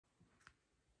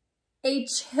a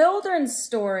children's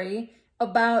story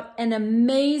about an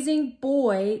amazing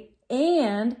boy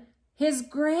and his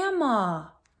grandma.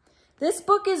 This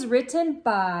book is written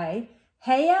by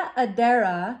SKheya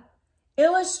Aidara,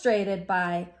 illustrated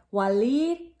by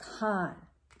Waleed Khan.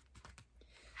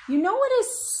 You know what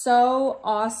is so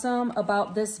awesome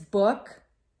about this book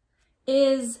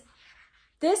is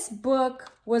this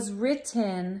book was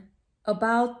written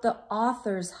about the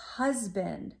author's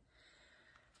husband.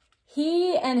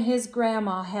 He and his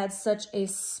grandma had such a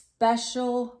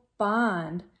special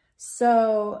bond.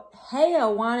 So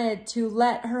SKheya wanted to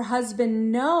let her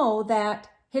husband know that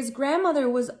his grandmother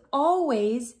was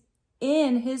always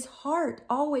in his heart,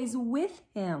 always with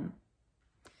him.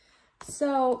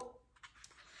 So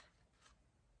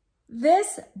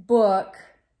this book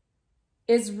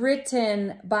is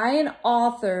written by an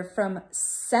author from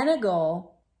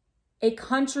Senegal, a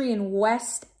country in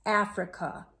West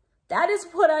Africa. That is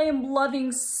what I am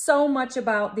loving so much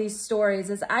about these stories,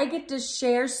 is I get to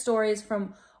share stories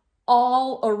from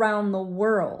all around the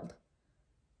world.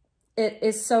 It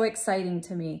is so exciting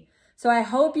to me. So I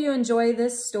hope you enjoy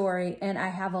this story, and I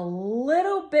have a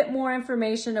little bit more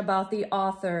information about the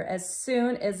author as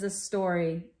soon as the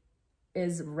story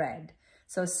is read.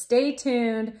 So stay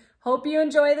tuned. Hope you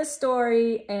enjoy the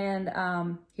story, and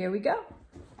here we go.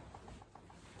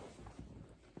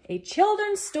 A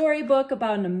children's storybook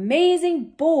about an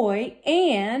amazing boy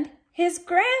and his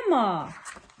grandma.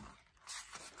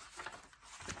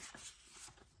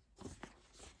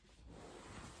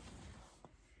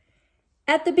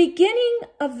 At the beginning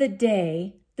of the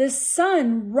day, the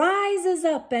sun rises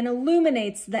up and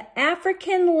illuminates the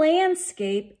African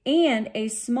landscape and a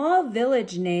small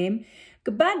village named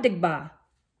Gbadigba.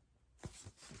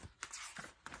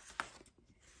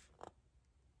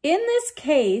 In this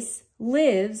case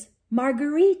lives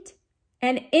Marguerite,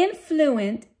 an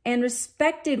influent and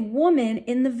respected woman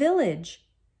in the village.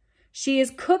 She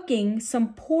is cooking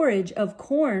some porridge of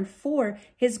corn for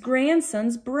his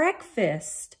grandson's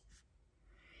breakfast.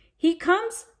 He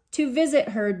comes to visit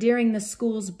her during the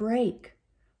school's break.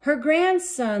 Her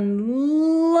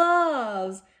grandson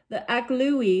loves the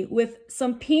aklui with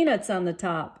some peanuts on the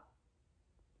top.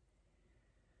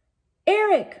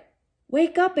 "Eric,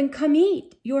 wake up and come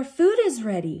eat. Your food is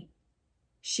ready,"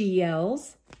 she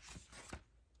yells.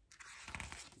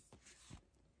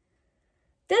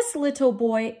 This little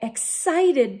boy,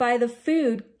 excited by the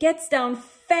food, gets down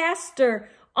faster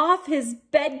off his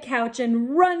bed couch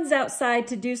and runs outside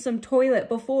to do some toilet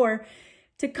before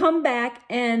to come back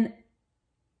and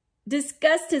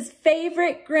discuss his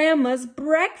favorite grandma's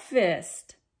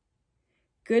breakfast.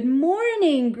 "Good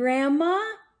morning, Grandma,"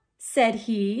 said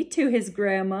he to his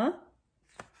grandma.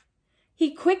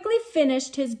 He quickly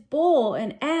finished his bowl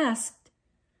and asked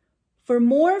for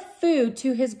more food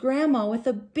to his grandma with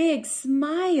a big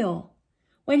smile.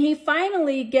 When he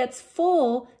finally gets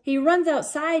full, he runs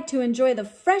outside to enjoy the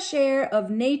fresh air of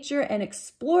nature and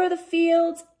explore the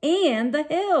fields and the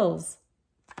hills.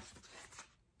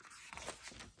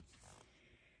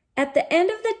 At the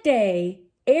end of the day,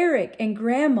 Eric and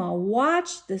Grandma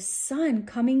watch the sun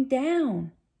coming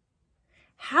down.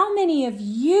 How many of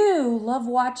you love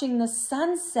watching the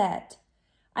sunset?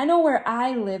 I know where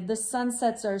I live, the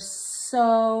sunsets are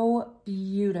so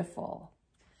beautiful.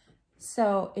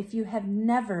 So if you have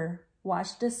never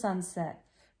watched a sunset,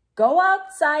 go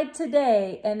outside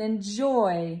today and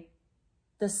enjoy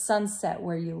the sunset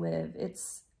where you live.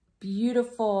 It's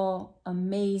beautiful,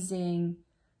 amazing,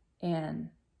 and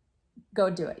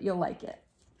go do it. You'll like it.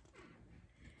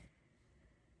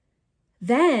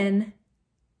 Then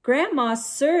Grandma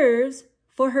serves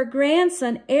for her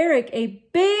grandson Eric a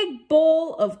big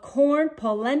bowl of corn,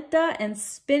 polenta, and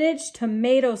spinach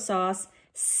tomato sauce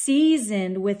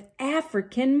seasoned with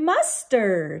African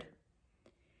mustard.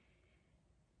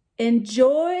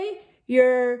 "Enjoy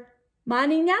your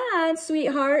maningan,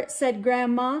 sweetheart," said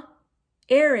Grandma.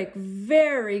 Eric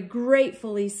very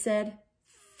gratefully said,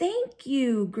 "Thank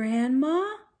you,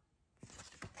 Grandma."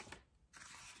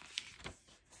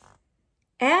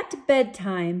 At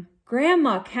bedtime,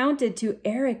 Grandma counted to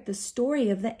Eric the story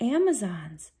of the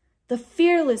Amazons, the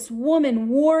fearless woman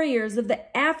warriors of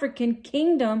the African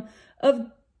kingdom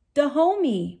of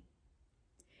Dahomey.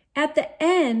 At the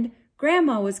end,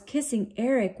 Grandma was kissing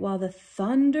Eric while the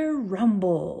thunder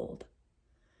rumbled.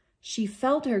 She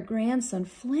felt her grandson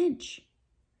flinch.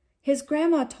 His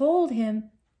grandma told him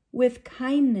with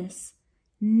kindness,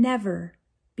 "Never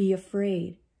be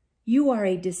afraid. You are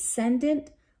a descendant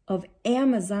of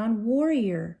Amazon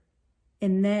warrior.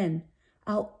 And then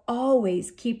I'll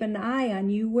always keep an eye on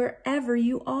you wherever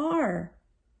you are."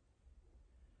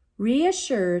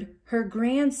 Reassured, her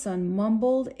grandson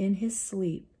mumbled in his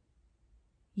sleep,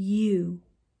 "You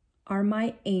are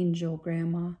my angel,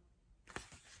 Grandma."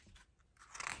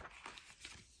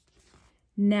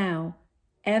 Now,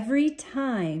 every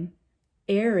time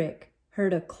Eric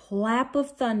heard a clap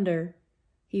of thunder,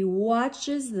 he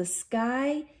watches the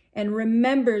sky and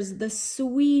remembers the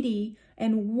sweetie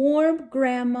and warm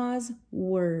Grandma's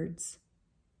words.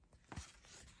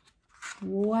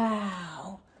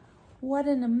 Wow, what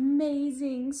an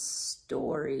amazing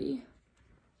story.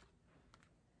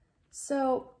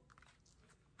 So,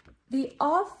 the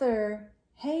author,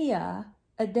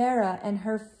 Aidara, and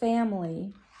her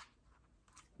family,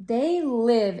 they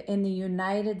live in the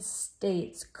United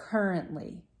States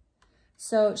currently.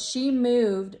 So she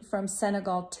moved from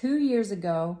Senegal 2 years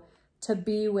ago to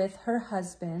be with her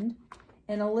husband.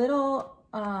 And a little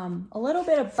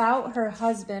bit about her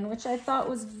husband, which I thought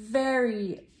was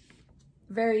very,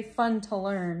 very fun to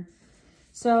learn.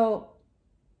 So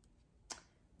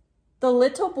the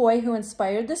little boy who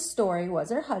inspired this story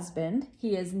was her husband.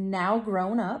 He is now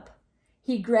grown up.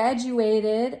 He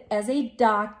graduated as a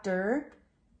doctor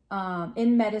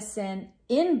in medicine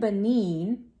in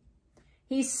Benin.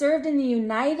 He served in the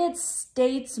United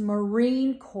States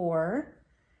Marine Corps.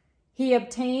 He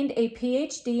obtained a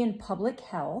PhD in public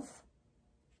health.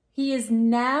 He is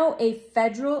now a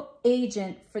federal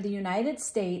agent for the United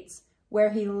States,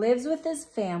 where he lives with his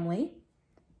family.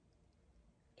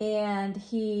 And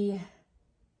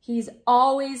he's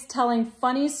always telling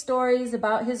funny stories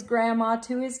about his grandma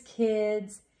to his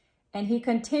kids. And he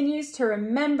continues to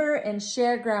remember and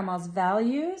share Grandma's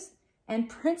values and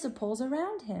principles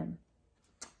around him.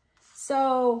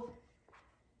 So,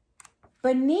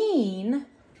 Benin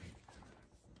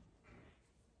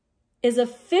is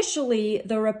officially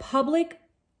the Republic,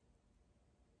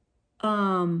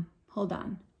 Benin,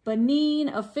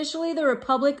 officially the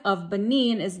Republic of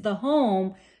Benin, is the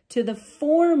home to the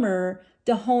former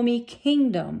Dahomey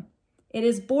Kingdom. It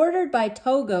is bordered by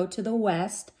Togo to the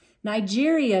west,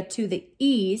 Nigeria to the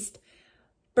east,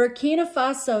 Burkina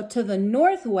Faso to the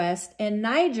northwest, and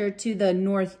Niger to the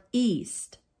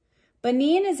northeast.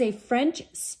 Benin is a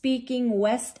French-speaking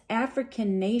West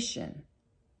African nation.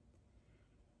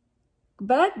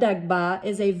 Gbadagba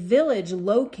is a village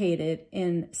located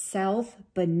in South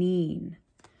Benin.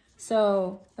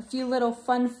 So, a few little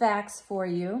fun facts for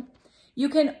you. You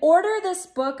can order this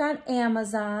book on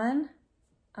Amazon.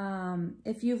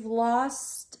 If you've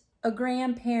lost a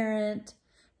grandparent,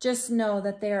 just know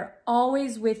that they are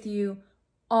always with you,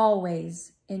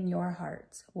 always in your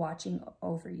hearts, watching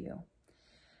over you.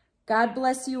 God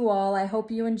bless you all. I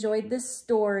hope you enjoyed this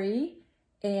story,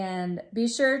 and be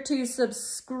sure to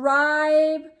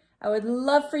subscribe. I would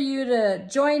love for you to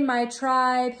join my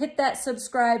tribe, hit that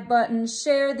subscribe button,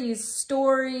 share these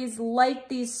stories, like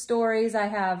these stories. I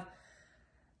have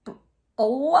a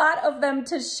lot of them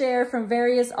to share from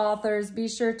various authors. Be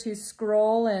sure to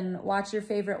scroll and watch your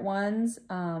favorite ones.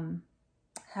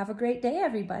 Have a great day,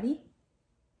 everybody.